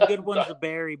some really I good ones died. of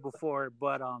Barry before,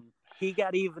 but he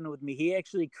got even with me. He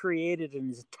actually created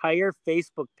an entire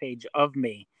Facebook page of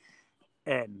me,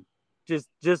 and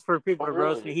just for people Oh, to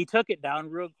roast really? me. He took it down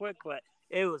real quick, but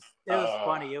it was Uh,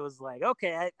 funny. It was like,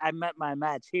 okay, I met my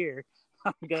match here.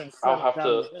 I'm gonna I'll settle have down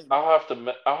to with him.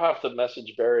 I'll have to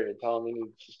message Barry and tell him he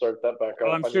needs to start that back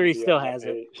Oh, up. I'm I need sure to he be still on that has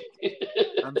it. page.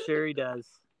 I'm sure he does.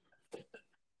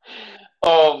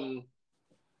 um.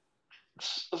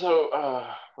 So,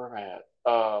 where am I at?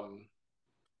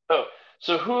 Oh,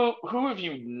 so who have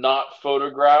you not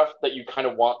photographed that you kind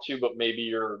of want to, but maybe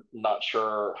you're not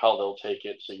sure how they'll take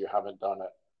it, so you haven't done it?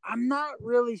 I'm not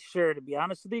really sure, to be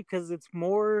honest with you, because it's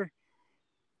more.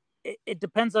 It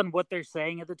depends on what they're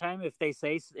saying at the time. If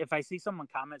I see someone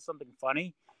comment something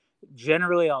funny,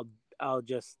 generally I'll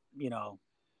just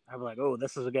I'm like, oh,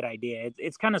 this is a good idea.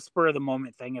 It's kind of spur of the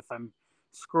moment thing if I'm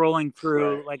scrolling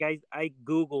through, Right. like I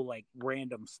Google like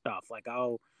random stuff. Like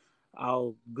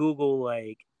I'll Google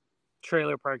like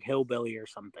Trailer Park Hillbilly or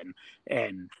something,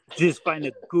 and just find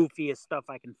the goofiest stuff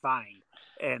I can find.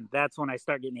 And that's when I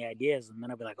start getting the ideas. And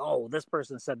then I'll be like, oh, this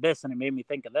person said this, and it made me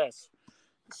think of this.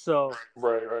 So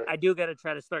Right. Right. I do got to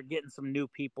try to start getting some new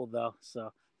people though.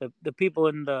 So the people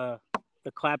in the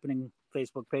Clappening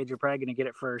Facebook page are probably going to get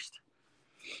it first.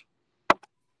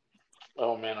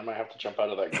 Oh man, I might have to jump out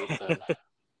of that group then.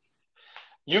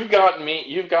 You've gotten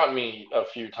me a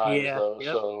few times Yeah. though,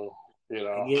 Yep. so you I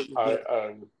know, get you. I, Get.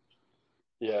 I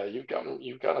yeah, you've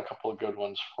got a couple of good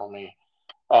ones for me.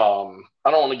 I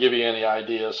don't want to give you any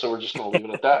ideas, so we're just going to leave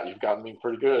it at that. You've gotten me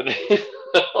pretty good.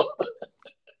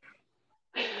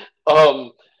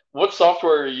 um, what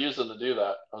software are you using to do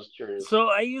that? I was curious. So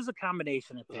I use a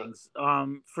combination of Is it, things.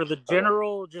 For the okay.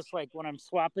 general, just like when I'm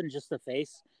swapping just the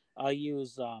face, I'll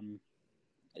use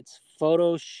it's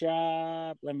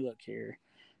Photoshop. Let me look here.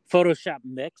 Photoshop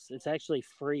Mix. It's actually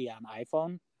free on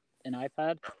iPhone and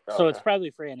iPad, so it's Okay.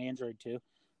 probably free on Android too.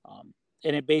 Um,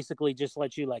 and it basically just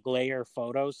lets you like layer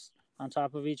photos on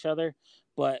top of each other.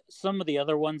 But some of the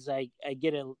other ones, I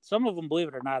get it. Some of them, believe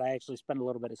it or not, I actually spend a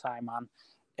little bit of time on,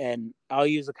 and I'll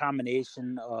use a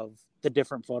combination of the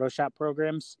different Photoshop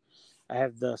programs. I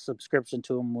have the subscription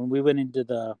to them. When we went into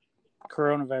the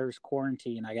coronavirus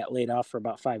quarantine, I got laid off for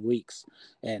about 5 weeks,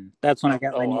 and that's when I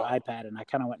got my Oh new wow. iPad, and I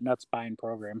kind of went nuts buying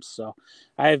programs. So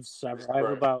I have several. I have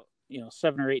Right. about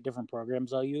 7 or 8 different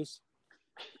programs I'll use,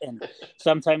 and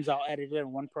sometimes I'll edit it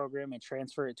in one program and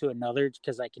transfer it to another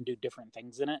because I can do different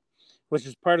things in it, which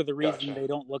is part of the reason Gotcha. they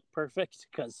don't look perfect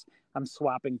because I'm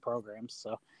swapping programs.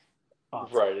 So,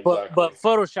 Right. but Exactly.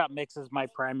 Photoshop Mix is my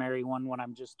primary one when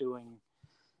I'm just doing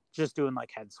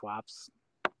like head swaps.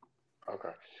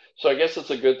 Okay. So I guess it's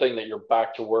a good thing that you're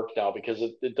back to work now because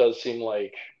it does seem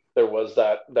like there was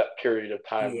that period of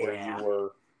time where you Yeah.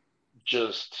 were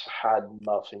just had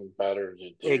nothing better to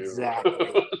do.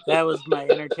 Exactly. That was my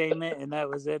entertainment, and that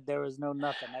was it. There was no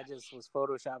nothing. I just was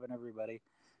photoshopping everybody.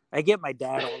 I get my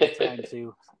dad all the time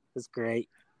too. It's great.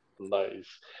 Nice.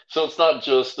 So it's not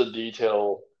just the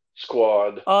detail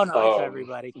squad. Oh no, it's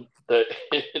everybody. That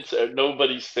it's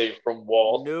nobody's safe from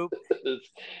Walt Nope. his,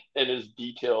 and his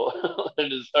detail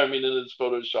and his I mean in his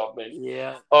photoshopping.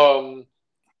 Yeah. Um.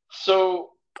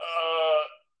 So,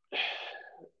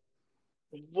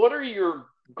 what are your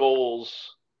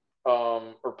goals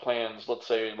or plans? Let's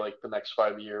say like the next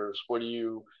 5 years. What do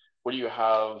you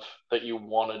have that you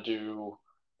want to do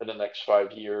in the next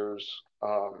 5 years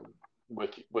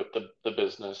with the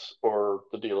business or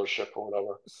the dealership or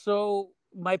whatever? So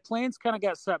my plans kind of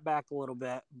got set back a little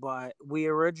bit, but we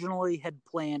originally had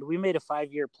planned. We made a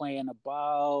 5 year plan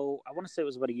about, I want to say it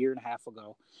was about a year and a half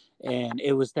ago, and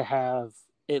it was to have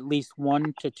at least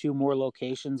 1 to 2 more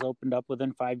locations opened up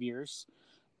within 5 years,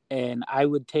 and I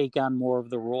would take on more of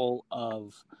the role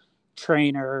of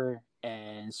trainer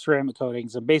and ceramic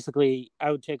coatings, and basically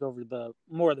I would take over the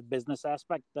more of the business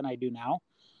aspect than I do now,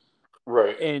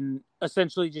 Right. and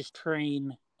essentially just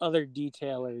train other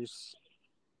detailers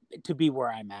to be where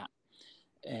I'm at.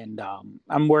 And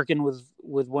I'm working with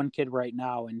one kid right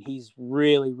now, and he's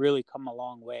really come a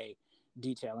long way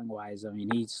detailing wise. I mean,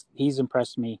 he's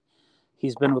impressed me.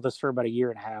 He's been with us for about a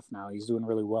year and a half now. He's doing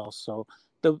really well. So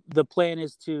the plan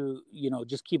is to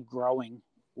just keep growing.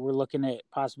 We're looking at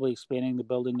possibly expanding the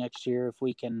building next year if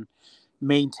we can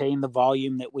maintain the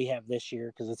volume that we have this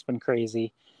year because it's been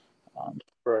crazy. Um,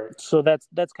 Right. so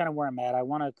that's kind of where I'm at. I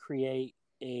want to create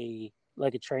a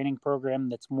like a training program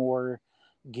that's more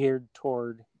geared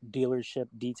toward dealership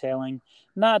detailing.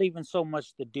 Not even so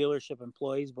much the dealership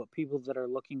employees, but people that are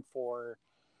looking for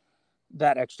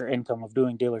that extra income of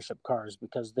doing dealership cars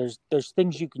because there's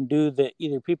things you can do that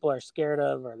either people are scared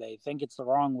of or they think it's the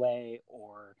wrong way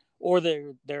or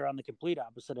they're on the complete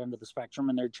opposite end of the spectrum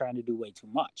and they're trying to do way too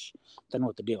much than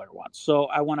what the dealer wants. So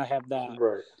I want to have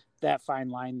Right. that fine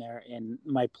line there. And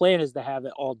my plan is to have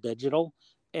it all digital,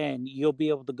 and you'll be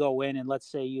able to go in and let's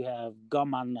say you have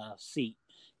gum on the seat,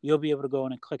 you'll be able to go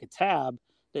in and click a tab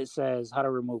that says how to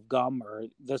remove gum or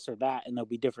this or that, and there'll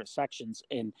be different sections.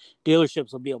 And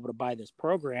dealerships will be able to buy this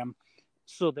program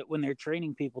so that when they're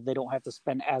training people, they don't have to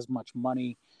spend as much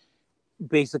money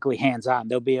basically hands on.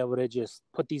 They'll be able to just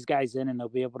put these guys in and they'll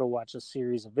be able to watch a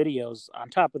series of videos on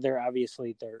top of their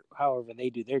obviously their however they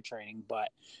do their training, but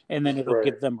and then it'll Right.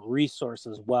 give them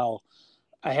resources. Well,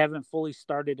 I haven't fully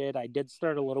started it. I did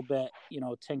start a little bit,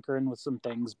 tinkering with some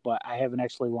things, but I haven't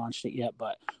actually launched it yet.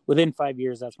 But within 5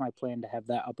 years, that's my plan to have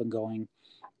that up and going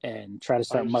and try to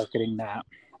start Nice. marketing that.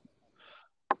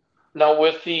 Now,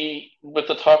 with the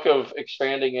talk of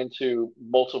expanding into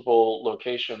multiple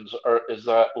locations, is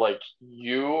that like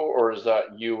you, or is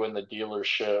that you and the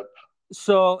dealership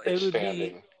So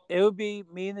expanding? it would be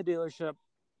me in the dealership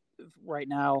right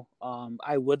now.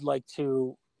 I would like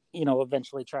to,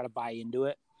 eventually try to buy into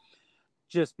it,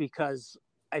 just because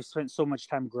I've spent so much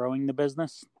time growing the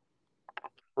business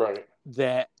Right,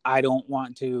 that I don't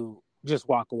want to just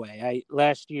walk away. I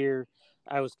last year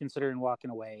I was considering walking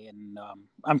away, and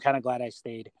I'm kind of glad I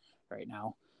stayed right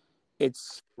now.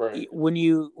 It's right, when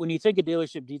you think of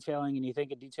dealership detailing and you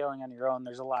think of detailing on your own,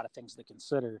 there's a lot of things to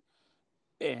consider.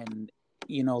 And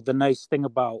the nice thing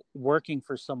about working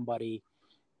for somebody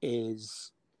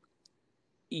is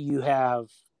you have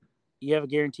a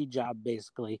guaranteed job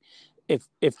basically.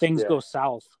 If things yeah, go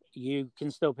south, you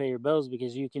can still pay your bills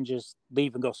because you can just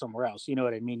leave and go somewhere else. You know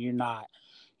what I mean? You're not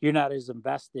as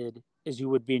invested as you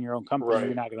would be in your own company. You're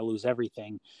right, not going to lose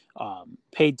everything.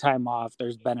 Paid time off,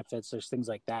 there's benefits, there's things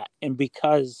like that. And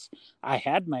because I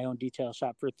had my own detail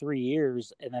shop for 3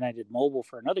 years and then I did mobile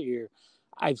for another year,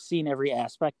 I've seen every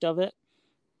aspect of it.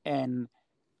 And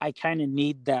I kind of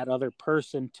need that other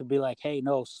person to be like, hey,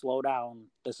 no, slow down.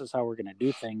 This is how we're going to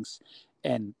do things.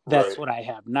 And that's right, what I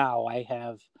have now. I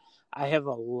have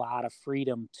a lot of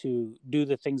freedom to do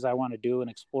the things I want to do and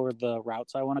explore the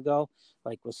routes I want to go,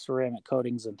 like with ceramic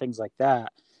coatings and things like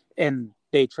that. And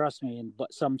they trust me. And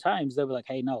but sometimes they'll be like,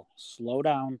 hey, no, slow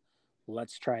down.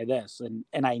 Let's try this.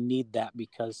 And I need that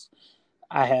because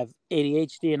I have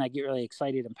ADHD and I get really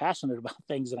excited and passionate about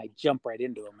things and I jump right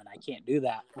into them and I can't do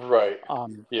that. right.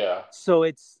 um, Yeah, so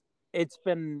it's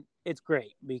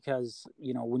great because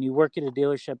when you work at a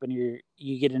dealership and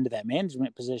you get into that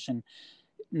management position,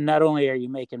 not only are you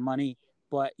making money,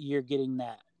 but you're getting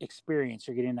that experience,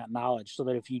 you're getting that knowledge, so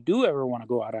that if you do ever want to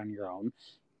go out on your own,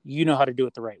 you know how to do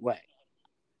it the right way.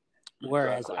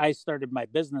 Whereas exactly. I started my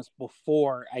business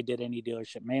before I did any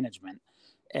dealership management,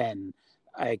 and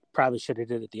I probably should have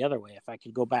did it the other way. If I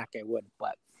could go back, I would.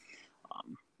 But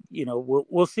um,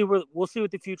 we'll see we'll see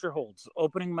what the future holds.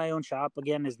 Opening my own shop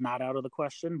again is not out of the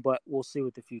question, but we'll see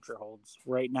what the future holds.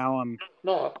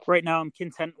 No, Right now I'm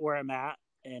content where I'm at,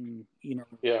 and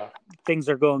yeah. things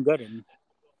are going good, and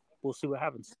we'll see what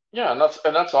happens. Yeah, and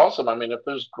that's awesome. I mean, if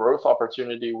there's growth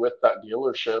opportunity with that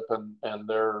dealership, and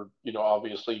they're,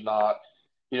 obviously not,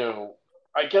 you know,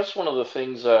 I guess one of the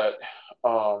things that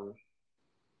um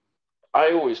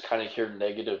I always kind of hear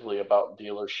negatively about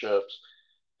dealerships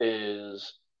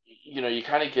is, you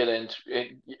kind of get into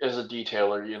it as a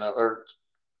detailer, or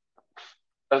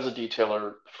as a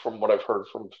detailer, from what I've heard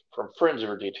from friends who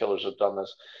are detailers have done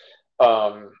this,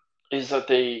 um, is that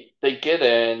they get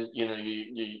in,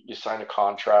 you sign a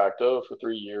contract, oh, for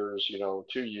 3 years,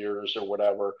 2 years or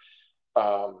whatever.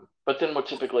 But then what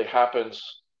typically happens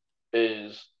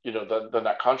is, then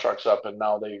that contract's up, and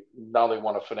now they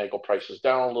want to finagle prices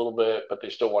down a little bit, but they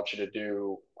still want you to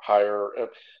do higher.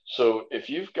 So if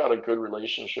you've got a good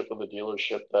relationship with a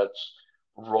dealership that's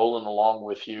rolling along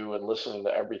with you and listening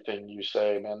to everything you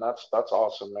say, man, that's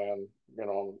awesome, man.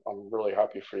 I'm really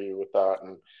happy for you with that,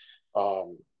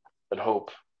 um, and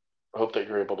hope that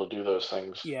you're able to do those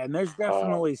things. Yeah, and there's Um,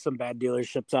 definitely some bad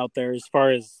dealerships out there as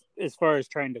far as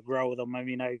trying to grow them. I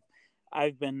mean,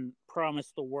 I've been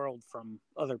promised the world from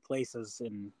other places,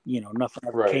 and nothing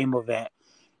ever right, came of it.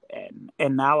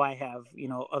 And now I have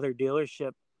other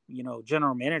dealership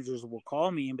general managers will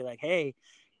call me and be like, hey,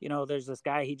 there's this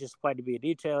guy, he just applied to be a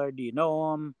detailer, do you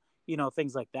know him?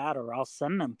 Things like that. Or I'll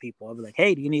send them people, I'll be like,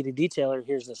 hey, do you need a detailer?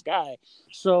 Here's this guy.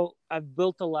 So I've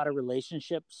built a lot of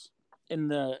relationships in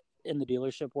the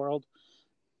dealership world,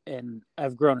 and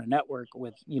I've grown a network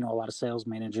with a lot of sales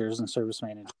managers and service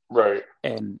managers. right.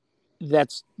 And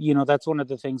that's one of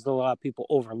the things that a lot of people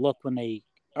overlook when they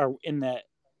are in that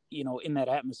in that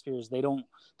atmosphere, is they don't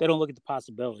look at the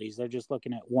possibilities. They're just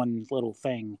looking at one little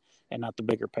thing and not the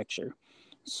bigger picture.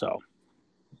 So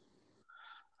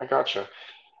I gotcha.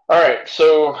 All right,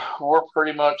 so we're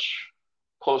pretty much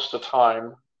close to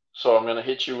time. So I'm going to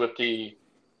hit you with the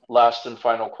last and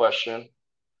final question.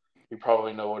 You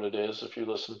probably know what it is if you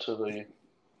listen to the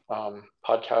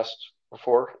podcast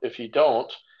before. If you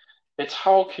don't, it's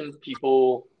how can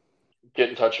people get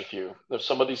in touch with you? If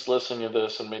somebody's listening to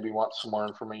this and maybe wants some more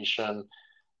information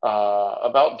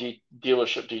about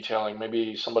dealership detailing.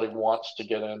 Maybe somebody wants to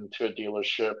get into a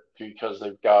dealership because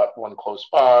they've got one close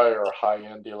by, or a high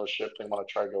end dealership they want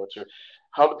to try to go to.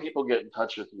 How do people get in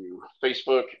touch with you?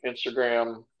 Facebook,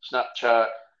 Instagram, Snapchat,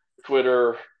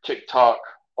 Twitter, TikTok,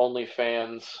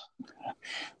 OnlyFans?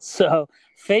 so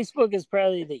Facebook is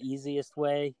probably the easiest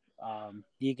way.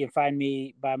 You can find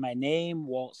me by my name,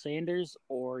 Walt Sanders,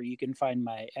 or you can find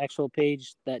my actual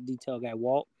page, That Detail Guy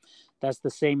Walt. That's the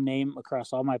same name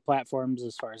across all my platforms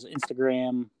as far as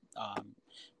Instagram,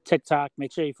 TikTok.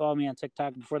 Make sure you follow me on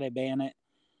TikTok before they ban it.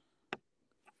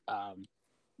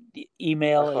 The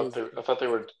email is, I thought they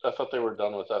were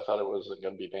done with it. I thought it wasn't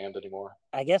going to be banned anymore.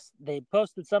 I guess they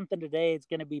posted something today. It's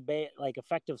going to be like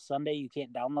effective Sunday. You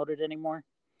can't download it anymore.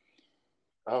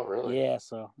 Oh, really? Yeah,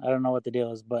 so I don't know what the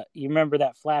deal is, but you remember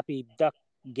that Flappy Duck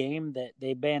game that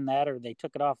they banned that, or they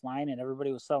took it offline and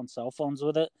everybody was selling cell phones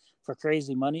with it for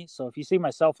crazy money. So if you see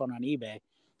my cell phone on eBay,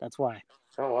 that's why.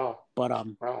 Oh, wow. But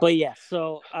Wow. but yeah,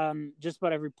 so on just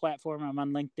about every platform, I'm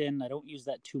on LinkedIn. I don't use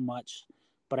that too much,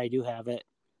 but I do have it.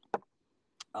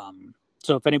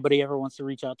 So if anybody ever wants to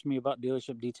reach out to me about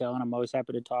dealership detailing, I'm always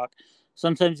happy to talk.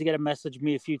 Sometimes you got to message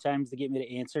me a few times to get me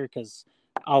to answer because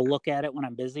I'll look at it when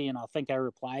I'm busy and I'll think I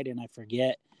replied and I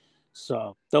forget.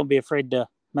 So don't be afraid to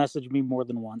message me more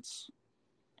than once.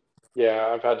 Yeah,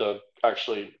 I've had to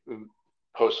actually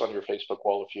post on your Facebook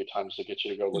wall a few times to get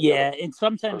you to go look at it Yeah, and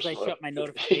sometimes I personally. shut my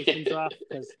notifications off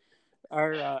because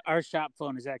our shop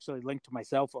phone is actually linked to my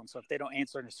cell phone. So if they don't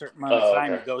answer in a certain amount of Oh,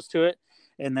 time, okay. it goes to it,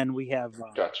 and then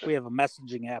Gotcha. we have a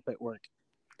messaging app at work.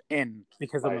 And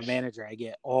because I'm a Nice. manager, I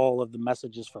get all of the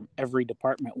messages from every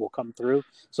department will come through.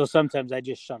 So sometimes I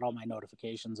just shut all my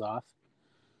notifications off.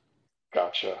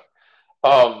 Gotcha.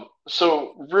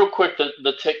 So real quick,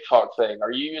 the TikTok thing,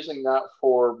 are you using that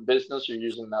for business or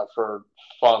using that for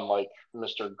fun like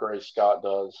Mr. Gray Scott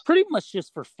does? Pretty much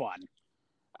just for fun.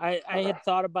 I Okay. had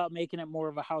thought about making it more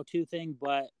of a how-to thing,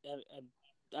 but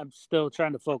I'm still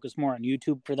trying to focus more on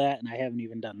YouTube for that, and I haven't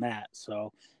even done that.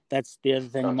 So that's the other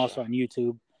thing. I'm Gotcha. also on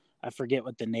YouTube. I forget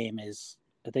what the name is.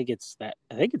 I think it's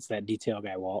that Detail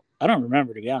Guy Walt. I don't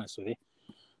remember, to be honest with you,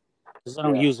 because I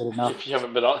don't Yeah. use it enough. If you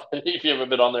haven't been on if you haven't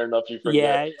been on there enough, you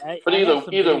forget. Yeah, But I have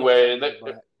some either videos way, on there,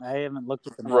 but I haven't looked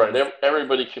at the right, name.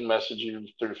 everybody can message you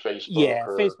through Facebook Yeah,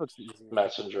 or Facebook's the easiest way.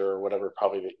 Messenger or whatever,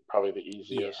 probably the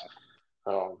easiest. Yeah,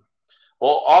 Um,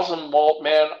 well, awesome, Walt,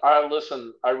 man. I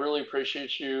listen. I really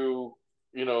appreciate you.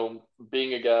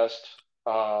 Being a guest.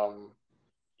 Um,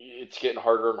 it's getting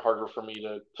harder and harder for me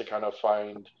to kind of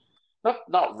find.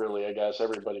 Not really. I guess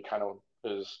everybody kind of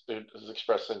is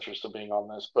expressed interest of being on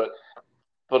this, but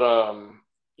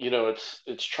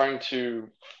it's trying to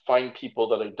find people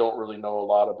that I don't really know a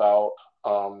lot about.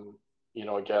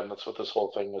 Again, that's what this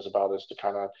whole thing is about, is to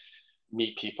kind of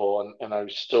meet people, and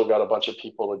I've still got a bunch of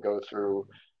people to go through.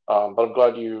 But I'm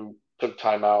glad you took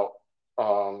time out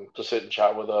to sit and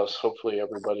chat with us. Hopefully,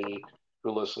 everybody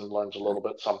who listened learns a little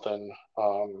bit something,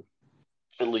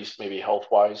 at least maybe health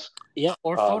wise, yeah,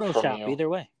 or from Photoshop. you. Either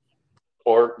way,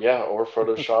 Or yeah, or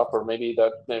Photoshop, or maybe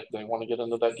that they want to get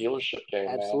into that dealership game,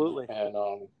 man, absolutely. and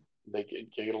they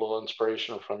get a little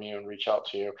inspiration from you and reach out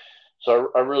to you.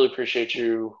 So I really appreciate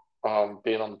you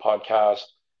being on the podcast,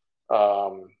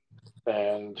 um,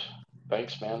 and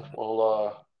thanks, man.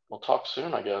 We'll talk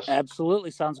soon, I guess.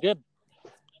 Absolutely, sounds good.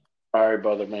 All right,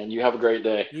 brother, man. You have a great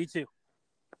day. You too.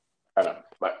 I know.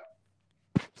 Bye.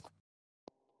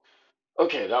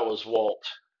 Okay, that was Walt,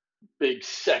 Big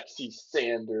Sexy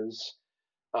Sanders.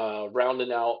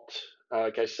 Rounding out,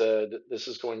 like I said, this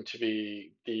is going to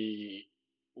be the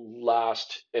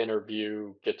last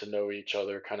interview, get to know each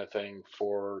other kind of thing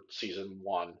for season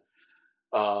one.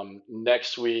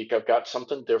 Next week, I've got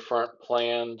something different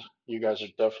planned. You guys are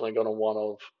definitely going to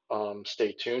want to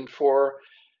stay tuned for.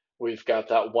 We've got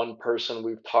that one person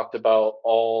we've talked about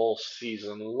all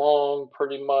season long,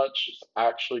 pretty much. It's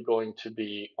actually going to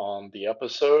be on the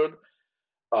episode.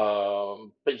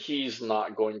 But he's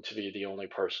not going to be the only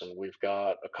person. We've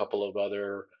got a couple of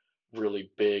other really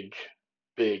big,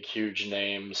 huge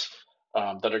names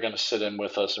that are going to sit in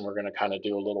with us, and we're going to kind of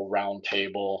do a little round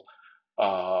table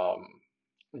um,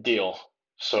 deal.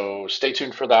 So stay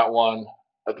tuned for that one.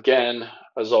 Again,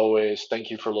 as always,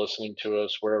 thank you for listening to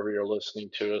us wherever you're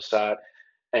listening to us at: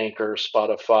 Anchor,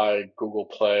 Spotify, Google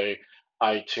Play,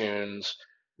 iTunes,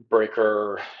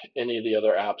 Breaker, any of the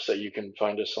other apps that you can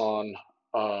find us on.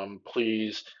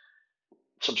 Please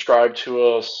subscribe to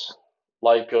us,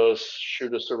 like us,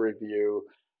 shoot us a review,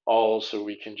 all so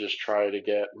we can just try to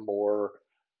get more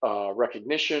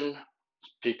recognition.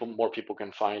 More people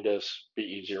can find us, be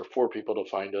easier for people to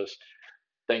find us.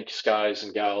 Thanks, guys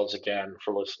and gals, again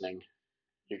for listening.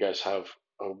 You guys have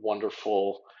a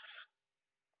wonderful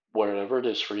whatever it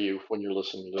is for you when you're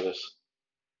listening to this.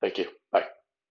 Thank you. Bye.